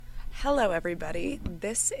Hello, everybody.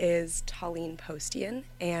 This is Tallene Postian,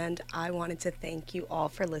 and I wanted to thank you all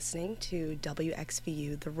for listening to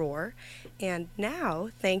WXVU The Roar. And now,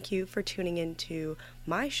 thank you for tuning into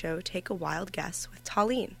my show, Take a Wild Guess with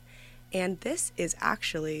Tallene. And this is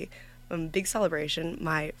actually a big celebration,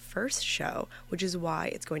 my first show, which is why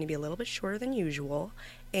it's going to be a little bit shorter than usual.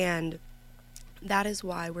 And that is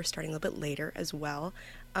why we're starting a little bit later as well.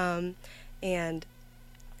 And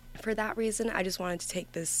for that reason, I just wanted to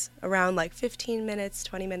take this around like 15 minutes,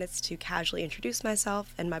 20 minutes to casually introduce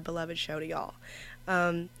myself and my beloved show to y'all.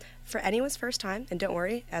 For anyone's first time, and don't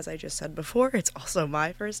worry, as I just said before, it's also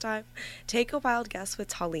my first time, Take a Wild Guess with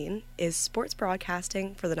Tallene is sports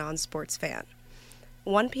broadcasting for the non-sports fan.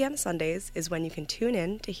 1 p.m. Sundays is when you can tune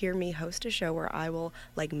in to hear me host a show where I will,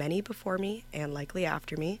 like many before me and likely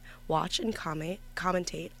after me, watch and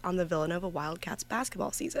commentate on the Villanova Wildcats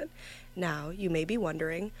basketball season. Now, you may be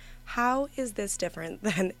wondering, how is this different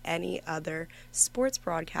than any other sports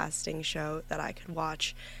broadcasting show that I could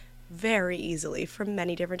watch very easily from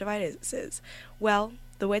many different devices? Well,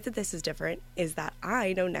 the way that this is different is that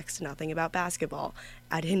I know next to nothing about basketball.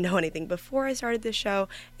 I didn't know anything before I started this show,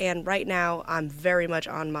 and right now I'm very much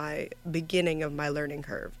on my beginning of my learning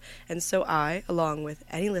curve. And so I, along with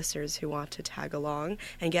any listeners who want to tag along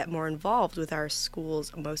and get more involved with our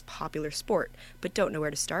school's most popular sport, but don't know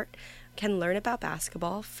where to start, can learn about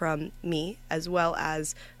basketball from me, as well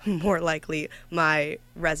as, more likely, my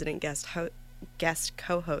resident guest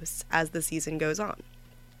co-hosts as the season goes on.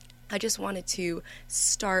 I just wanted to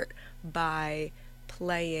start by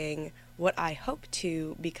playing what I hope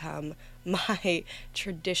to become my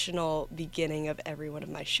traditional beginning of every one of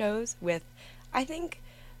my shows with, I think,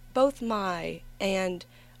 both my and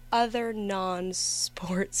other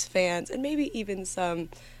non-sports fans, and maybe even some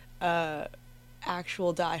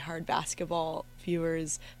actual diehard basketball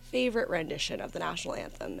viewers' favorite rendition of the national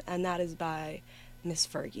anthem, and that is by Miss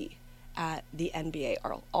Fergie at the NBA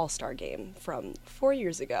All-Star game from 4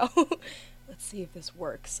 years ago. Let's see if this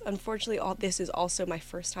works. Unfortunately, this is also my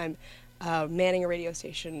first time manning a radio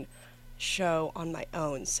station show on my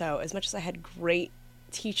own, so as much as I had great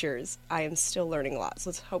teachers, I am still learning a lot, so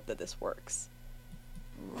let's hope that this works.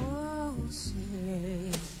 Oh,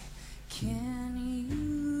 say, can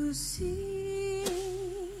you see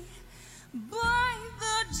by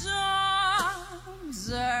the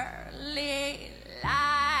dawn's early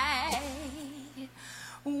light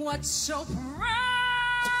what so proudly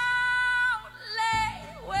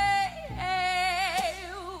wave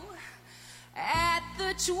at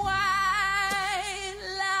the twilight's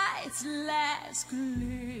last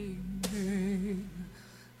gleaming,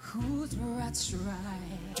 whose broad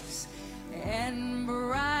stripes and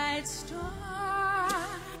bright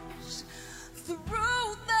stars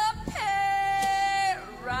through the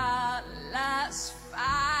perilous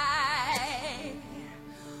fight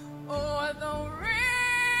o'er the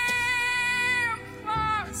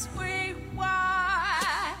ramparts we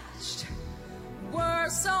watched were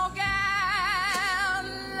so gallantly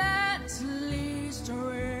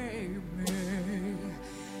streaming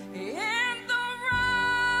in the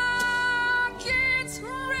rocket's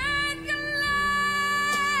red glare,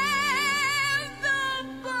 the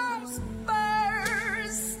bombs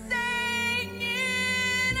bursting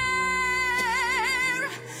in air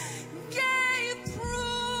gave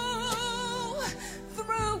proof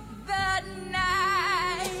through the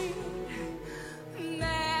night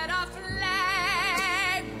that our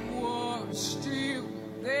flag was still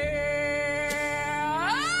there.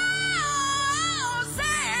 Oh,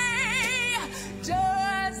 say,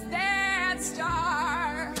 does that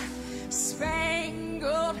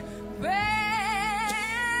star-spangled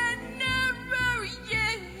banner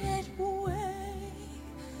yet wave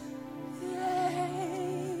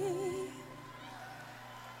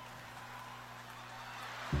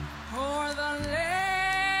o'er the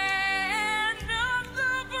land of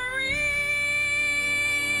the free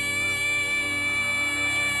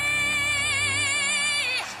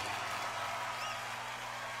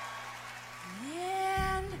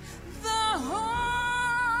and the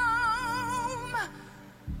home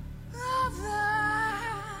of the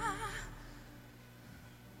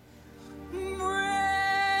brave.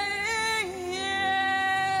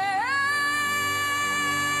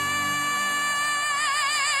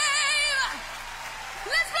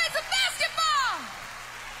 Let's play some basketball.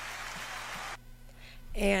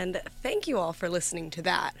 And thank you all for listening to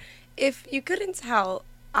that. If you couldn't tell,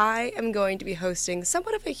 I am going to be hosting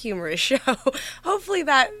somewhat of a humorous show. Hopefully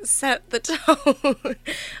that set the tone.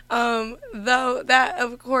 Though that,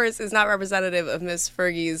 of course, is not representative of Miss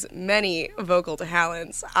Fergie's many vocal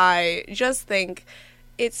talents. I just think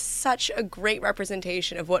it's such a great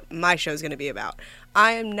representation of what my show is going to be about.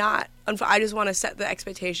 I just want to set the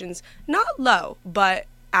expectations not low, but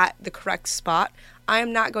at the correct spot. I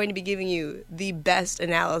am not going to be giving you the best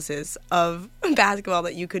analysis of basketball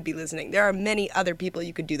that you could be listening. There are many other people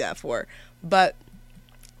you could do that for, but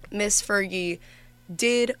Miss Fergie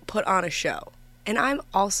did put on a show, and I'm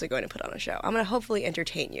also going to put on a show. I'm going to hopefully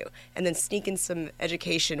entertain you and then sneak in some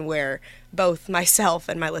education where both myself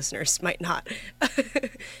and my listeners might not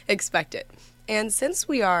expect it. And since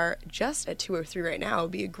we are just at 2:03 right now, it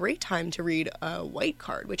would be a great time to read a white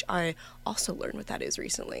card, which I also learned what that is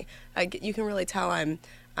recently. You can really tell I'm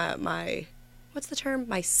what's the term?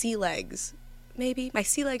 My sea legs, maybe? My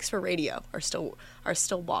sea legs for radio are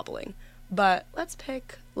still wobbling. But let's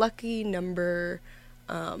pick lucky number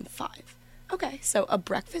 5. Okay, so A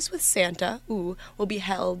Breakfast with Santa, will be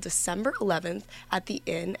held December 11th at the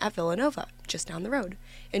Inn at Villanova, just down the road.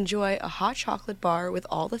 Enjoy a hot chocolate bar with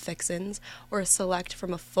all the fixins, or a select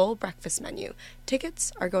from a full breakfast menu.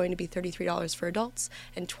 Tickets are going to be $33 for adults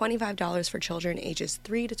and $25 for children ages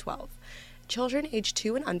 3 to 12. Children age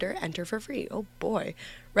 2 and under enter for free. Oh boy.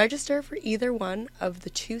 Register for either one of the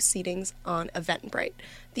 2 seatings on Eventbrite.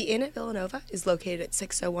 The Inn at Villanova is located at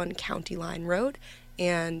 601 County Line Road.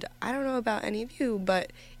 And I don't know about any of you,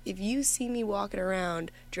 but if you see me walking around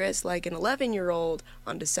dressed like an 11-year-old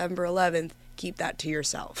on December 11th, keep that to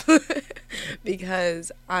yourself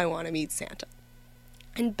because I want to meet Santa.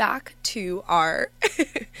 And back to our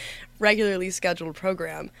regularly scheduled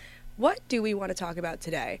program. What do we want to talk about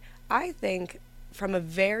today? I think from a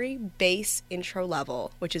very base intro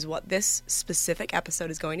level, which is what this specific episode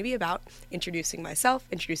is going to be about, introducing myself,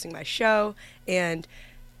 introducing my show, and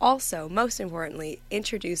also, most importantly,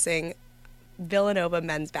 introducing Villanova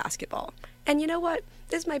men's basketball. And you know what?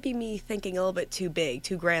 This might be me thinking a little bit too big,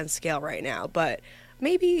 too grand scale right now, but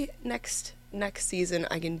maybe next season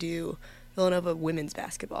I can do Villanova women's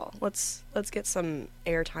basketball. Let's get some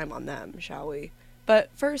airtime on them, shall we? But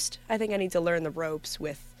first, I think I need to learn the ropes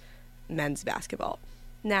with men's basketball.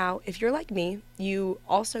 Now, if you're like me, you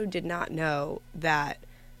also did not know that,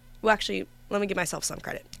 well, actually, let me give myself some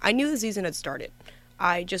credit. I knew the season had started.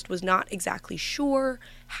 I just was not exactly sure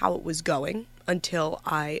how it was going until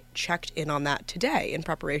I checked in on that today in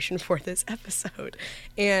preparation for this episode.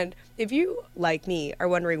 And if you, like me, are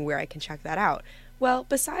wondering where I can check that out, well,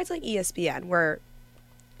 besides like ESPN, where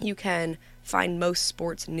you can find most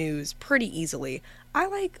sports news pretty easily, I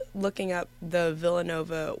like looking up the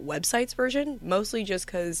Villanova website's version, mostly just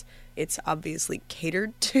because it's obviously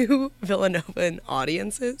catered to Villanovan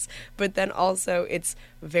audiences, but then also it's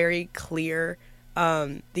very clear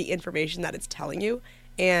the information that it's telling you.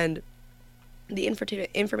 And the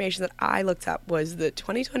information that I looked up was the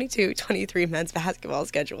 2022-23 men's basketball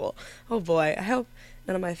schedule. Oh boy, I hope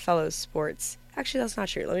none of my fellow sports... Actually, that's not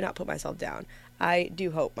true. Let me not put myself down. I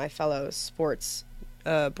do hope my fellow sports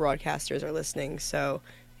broadcasters are listening, so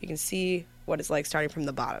you can see what it's like starting from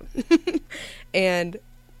the bottom. And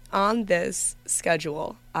on this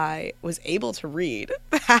schedule, I was able to read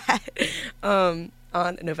that on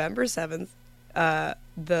November 7th,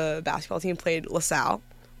 the basketball team played LaSalle,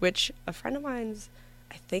 which a friend of mine's,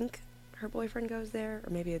 I think her boyfriend goes there, or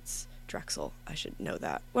maybe it's Drexel. I should know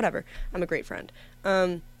that. Whatever. I'm a great friend.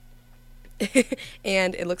 And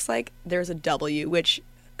it looks like there's a W, which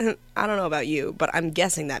I don't know about you, but I'm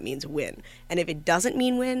guessing that means win. And if it doesn't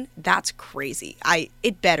mean win, that's crazy.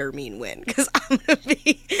 It better mean win, because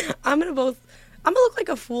I'm gonna look like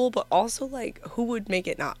a fool, but also like, who would make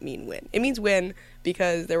it not mean win? It means win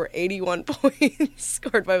because there were 81 points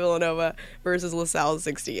scored by Villanova versus LaSalle's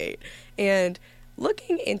 68. And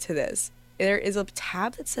looking into this, there is a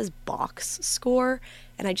tab that says box score,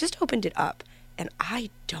 and I just opened it up, and I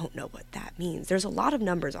don't know what that means. There's a lot of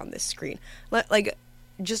numbers on this screen. Like,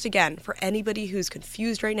 just again, for anybody who's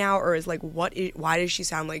confused right now, or is like, why does she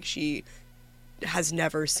sound like she has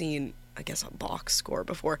never seen, I guess, a box score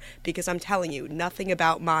before? Because I'm telling you, nothing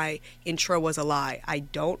about my intro was a lie. I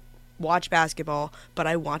don't watch basketball, but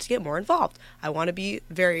I want to get more involved. I want to be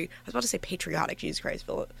I was about to say patriotic, Jesus Christ,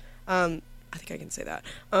 I think I can say that.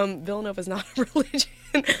 Villanova is not a religion,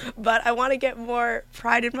 but I want to get more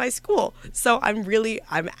pride in my school. So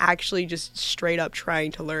I'm actually just straight up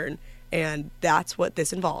trying to learn, and that's what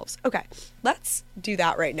this involves. Okay, let's do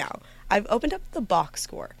that right now. I've opened up the box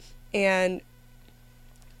score, and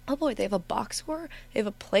oh boy, they have a box score, they have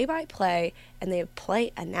a play-by-play, and they have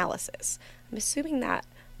play analysis. I'm assuming that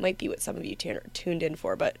might be what some of you tuned in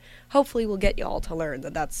for, but hopefully we'll get y'all to learn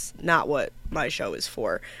that that's not what my show is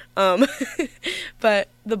for. But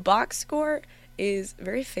the box score is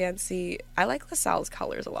very fancy. I like LaSalle's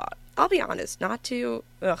colors a lot. I'll be honest, I'm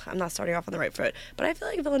not starting off on the right foot, but I feel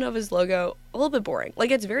like Villanova's logo, a little bit boring.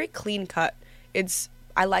 Like, it's very clean cut.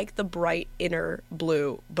 I like the bright inner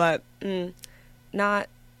blue, but not,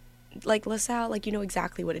 like, LaSalle, like, you know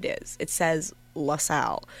exactly what it is. It says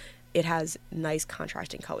LaSalle. It has nice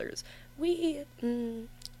contrasting colors. They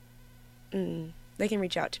can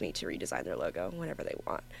reach out to me to redesign their logo whenever they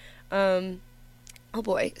want. Oh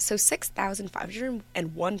boy, so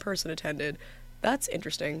 6,501 person attended. That's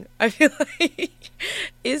interesting. I feel like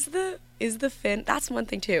is the Finn, that's one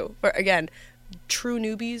thing too. But again, true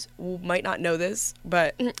newbies might not know this,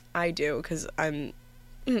 but I do because I'm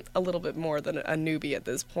a little bit more than a newbie at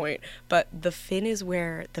this point. But the Finn is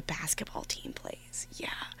where the basketball team plays. Yeah,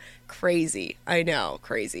 crazy. I know,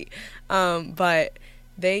 crazy. But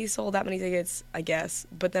they sold that many tickets, I guess.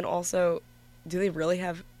 But then also, do they really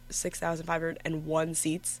have 6,501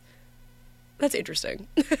 seats? That's interesting.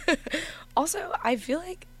 Also, I feel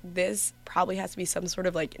like this probably has to be some sort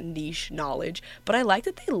of like niche knowledge, but I like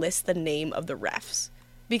that they list the name of the refs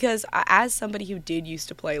because as somebody who did used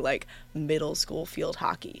to play like middle school field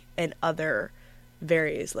hockey and other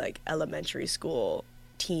various like elementary school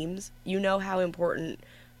teams, you know how important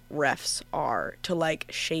refs are to like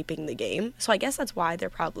shaping the game. So I guess that's why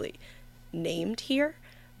they're probably named here.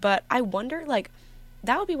 But I wonder, like,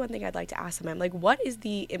 that would be one thing I'd like to ask them. I'm like, what is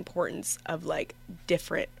the importance of like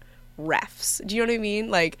different refs? Do you know what I mean?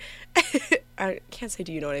 Like, I can't say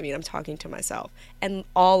do you know what I mean? I'm talking to myself and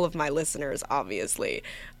all of my listeners, obviously.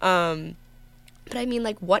 But I mean,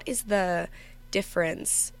 like, what is the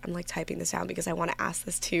difference? I'm like typing this down because I want to ask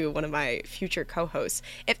this to one of my future co-hosts.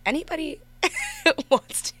 If anybody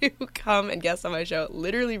wants to come and guest on my show,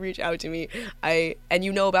 literally reach out to me. And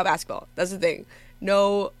you know about basketball. That's the thing.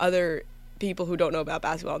 No other people who don't know about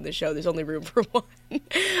basketball on this show. There's only room for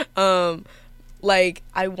one. Like,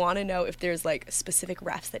 I want to know if there's like specific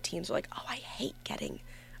refs that teams are like, oh, I hate getting,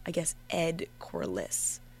 I guess, Ed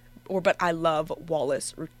Corliss, but I love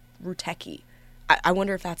Wallace Rutecki. I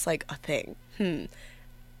wonder if that's like a thing.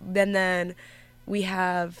 Then we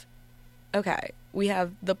have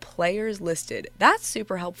the players listed. That's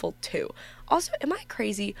super helpful too. Also, am I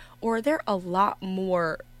crazy or are there a lot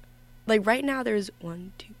more? Like right now there's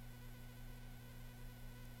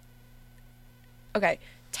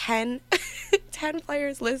 10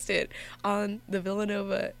 players listed on the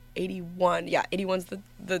Villanova 81. Yeah, 81's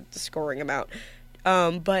the scoring amount.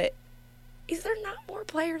 But is there not more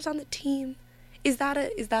players on the team? Is that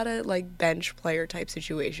a like bench player type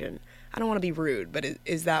situation? I don't want to be rude, but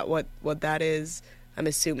is that what that is? I'm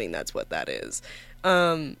assuming that's what that is.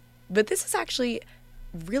 But this is actually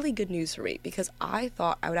really good news for me because I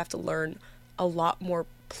thought I would have to learn a lot more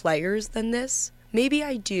players than this. Maybe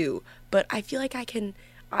I do, but I feel like I can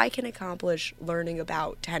accomplish learning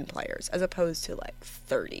about 10 players as opposed to like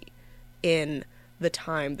 30 in the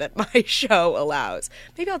time that my show allows.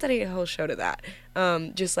 Maybe I'll dedicate a whole show to that.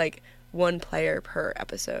 Just like one player per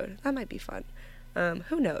episode. That might be fun.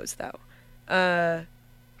 Who knows though? And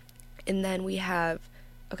then we have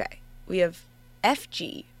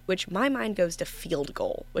FG, which my mind goes to field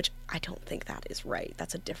goal, which I don't think that is right.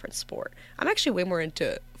 That's a different sport. I'm actually way more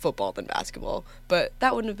into football than basketball, but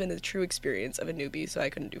that wouldn't have been the true experience of a newbie, so I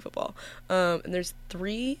couldn't do football. And there's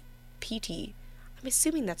 3 PT. I'm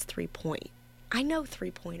assuming that's 3-point. I know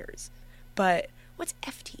 3-pointers, but what's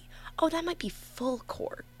FT? Oh, that might be full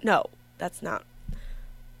court. No, that's not.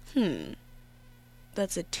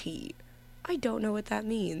 That's a T. I don't know what that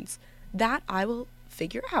means. That I will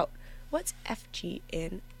figure out. What's FG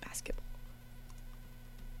in basketball?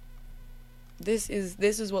 This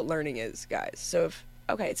is what learning is, guys. So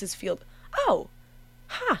it says field. Oh,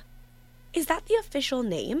 is that the official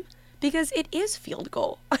name? Because it is field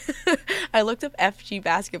goal. I looked up FG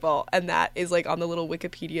basketball, and that is like on the little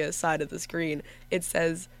Wikipedia side of the screen. It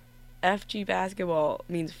says FG basketball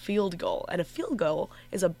means field goal, and a field goal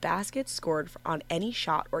is a basket scored on any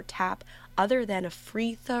shot or tap other than a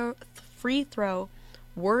free throw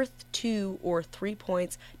worth 2 or 3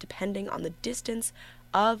 points depending on the distance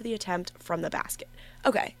of the attempt from the basket.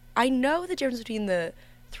 Okay, I know the difference between the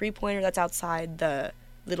 3-pointer that's outside the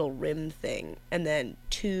little rim thing and then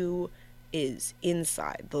 2 is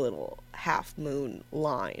inside the little half moon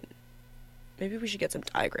line. Maybe we should get some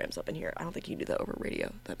diagrams up in here. I don't think you can do that over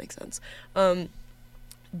radio. That makes sense.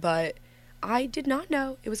 But I did not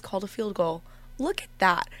know it was called a field goal. Look at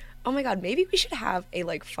that. Oh my god, maybe we should have a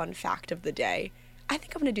like fun fact of the day. I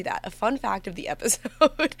think I'm going to do that. A fun fact of the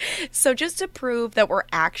episode. So just to prove that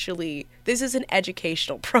this is an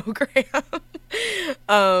educational program.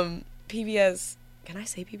 PBS. Can I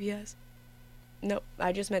say PBS? No,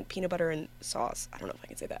 I just meant peanut butter and sauce. I don't know if I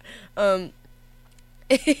can say that.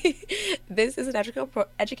 This is an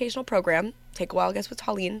educational program, Take a Wild Guess with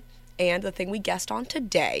Tallene, and the thing we guessed on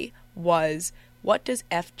today was, what does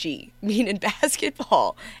FG mean in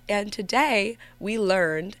basketball? And today we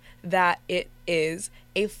learned that it is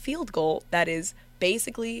a field goal that is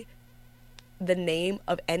basically the name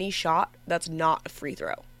of any shot that's not a free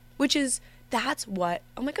throw, that's what,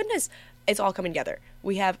 oh my goodness, it's all coming together.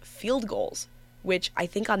 We have field goals, which I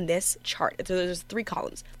think on this chart, there's 3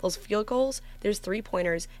 columns. Those field goals, there's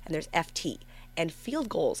 3-pointers, and there's FT. And field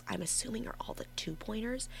goals, I'm assuming, are all the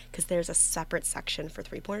 2-pointers, because there's a separate section for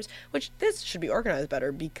 3-pointers, which this should be organized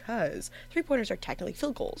better because 3-pointers are technically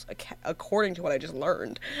field goals, according to what I just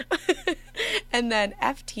learned. And then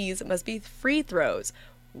FTs must be free throws.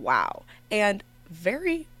 Wow. And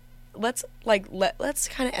let's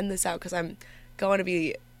kind of end this out, because I'm going to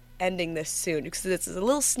be ending this soon, because this is a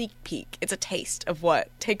little sneak peek. It's a taste of what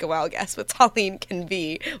Take a Wild Guess with Tallene can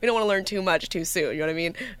be. We don't want to learn too much too soon, you know what I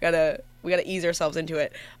mean? We gotta ease ourselves into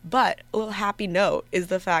it. But a little happy note is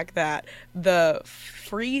the fact that the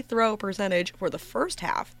free throw percentage for the first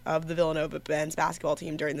half of the Villanova men's basketball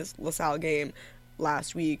team during this LaSalle game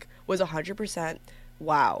last week was 100%.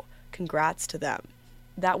 Wow. Congrats to them.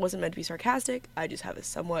 That wasn't meant to be sarcastic. I just have a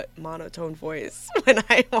somewhat monotone voice when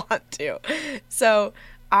I want to. So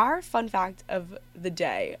our fun fact of the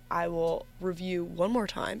day, I will review one more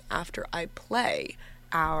time after I play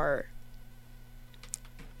our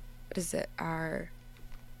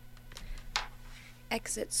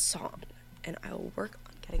exit song. And I will work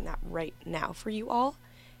on getting that right now for you all.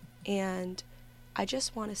 And I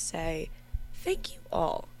just want to say thank you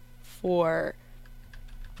all for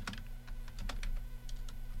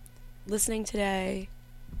listening today.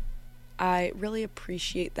 I really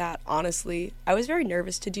appreciate that, honestly. I was very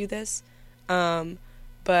nervous to do this,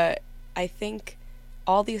 but I think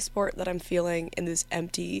all the support that I'm feeling in this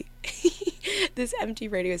empty this empty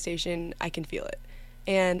radio station, I can feel it.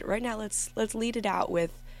 And right now, let's lead it out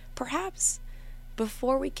with, perhaps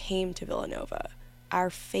before we came to Villanova, our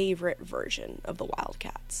favorite version of the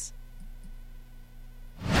Wildcats.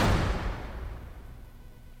 I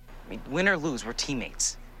mean, win or lose, we're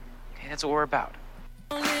teammates. Okay, that's what we're about.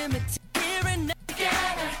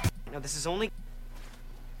 No, this is only...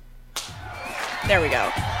 There we go.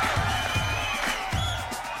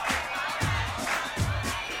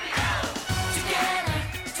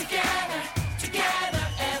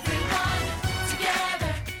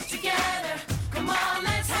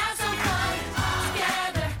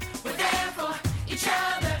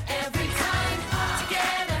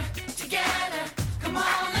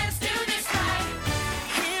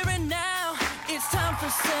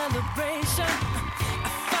 Celebration, I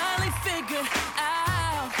finally figured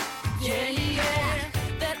out, yeah,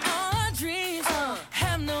 that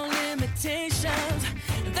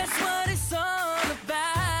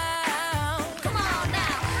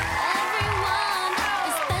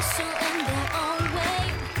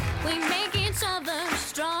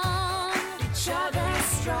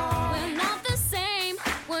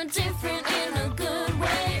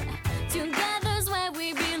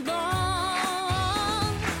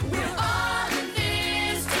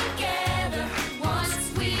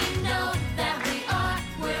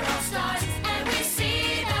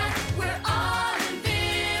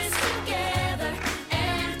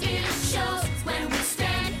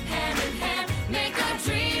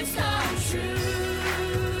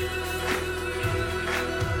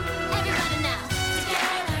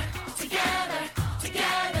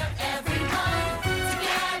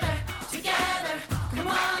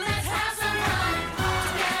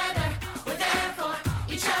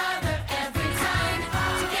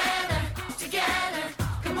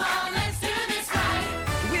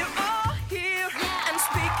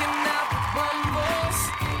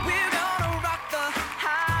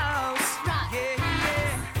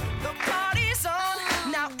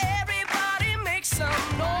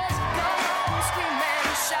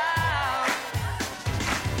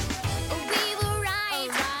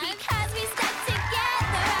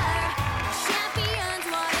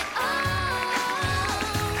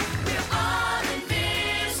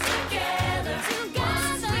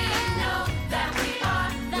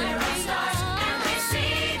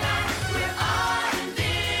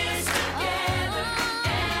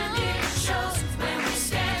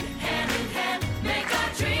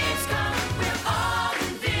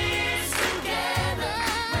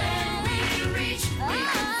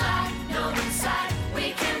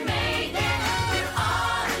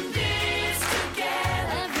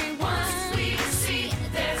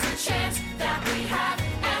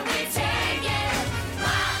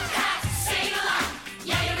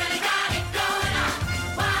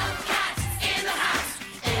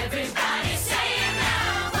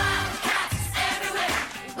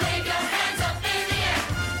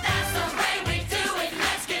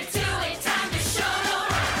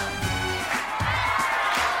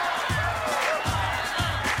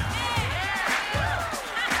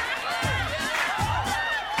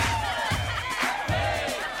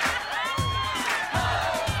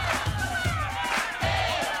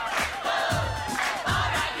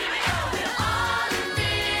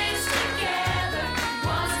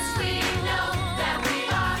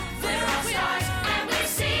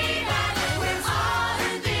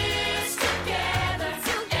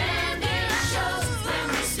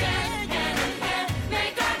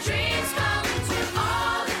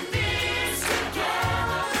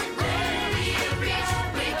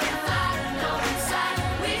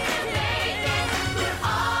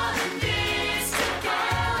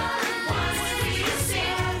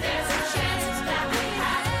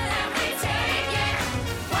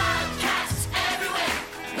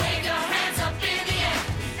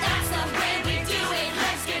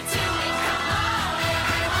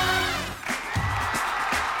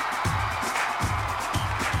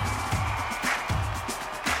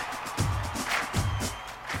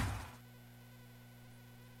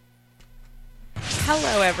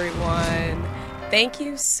Hello, everyone. Thank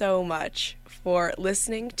you so much for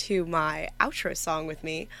listening to my outro song with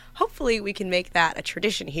me. Hopefully we can make that a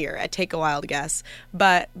tradition here at Take a Wild Guess.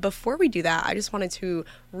 But before we do that, I just wanted to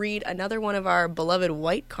read another one of our beloved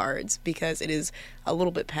white cards because it is a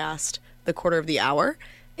little bit past the quarter of the hour.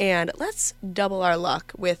 And let's double our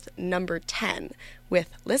luck with number 10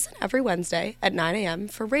 with Listen Every Wednesday at 9 a.m.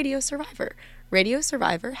 for Radio Survivor. Radio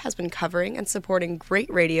Survivor has been covering and supporting great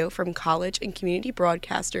radio from college and community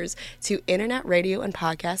broadcasters to internet radio and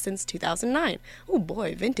podcasts since 2009. Oh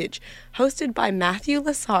boy, vintage. Hosted by Matthew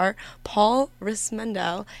Lassar, Paul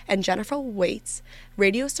Rismandel, and Jennifer Waits,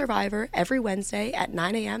 Radio Survivor every Wednesday at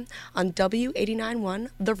 9 a.m. on W89.1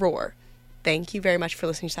 The Roar. Thank you very much for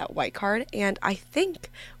listening to that white card, and I think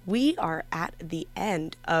we are at the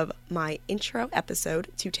end of my intro episode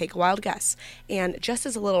to Take a Wild Guess. And just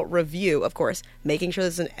as a little review, of course, making sure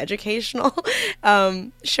this is an educational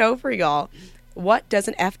show for y'all, what does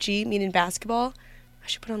an FG mean in basketball? I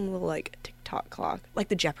should put on a little, like, TikTok clock, like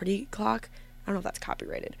the Jeopardy clock. I don't know if that's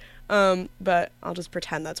copyrighted, but I'll just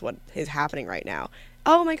pretend that's what is happening right now.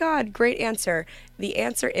 Oh my God, great answer. The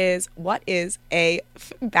answer is, what is a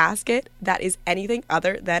basket that is anything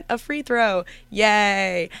other than a free throw?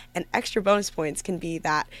 Yay! And extra bonus points can be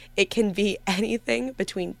that it can be anything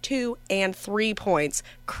between 2 and 3 points.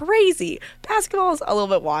 Crazy! Basketball is a little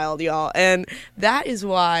bit wild, y'all. And that is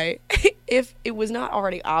why, if it was not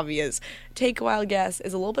already obvious, Take a Wild Guess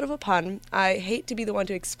is a little bit of a pun. I hate to be the one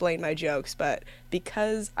to explain my jokes, but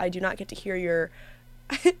because I do not get to hear your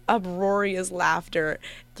uproarious laughter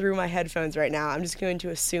through my headphones right now, I'm just going to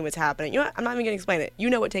assume it's happening. You know what? I'm not even going to explain it. You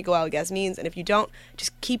know what Take a Wild Guess means, and if you don't,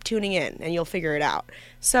 just keep tuning in and you'll figure it out.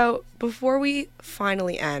 So before we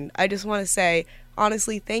finally end, I just want to say,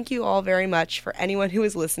 honestly, thank you all very much for anyone who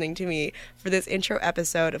is listening to me for this intro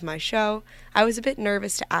episode of my show. I was a bit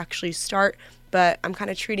nervous to actually start, but I'm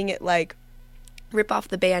kind of treating it like rip off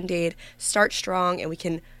the Band-Aid, start strong, and we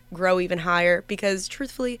can grow even higher, because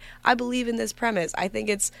truthfully, I believe in this premise. I think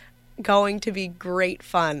it's going to be great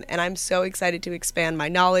fun, and I'm so excited to expand my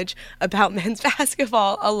knowledge about men's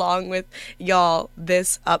basketball along with y'all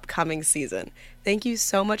this upcoming season. Thank you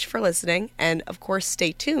so much for listening, and of course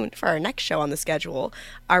stay tuned for our next show on the schedule,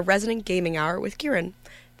 our Resident Gaming Hour with Kieran.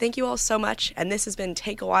 Thank you all so much, and this has been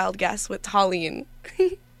Take a Wild Guess with Talene.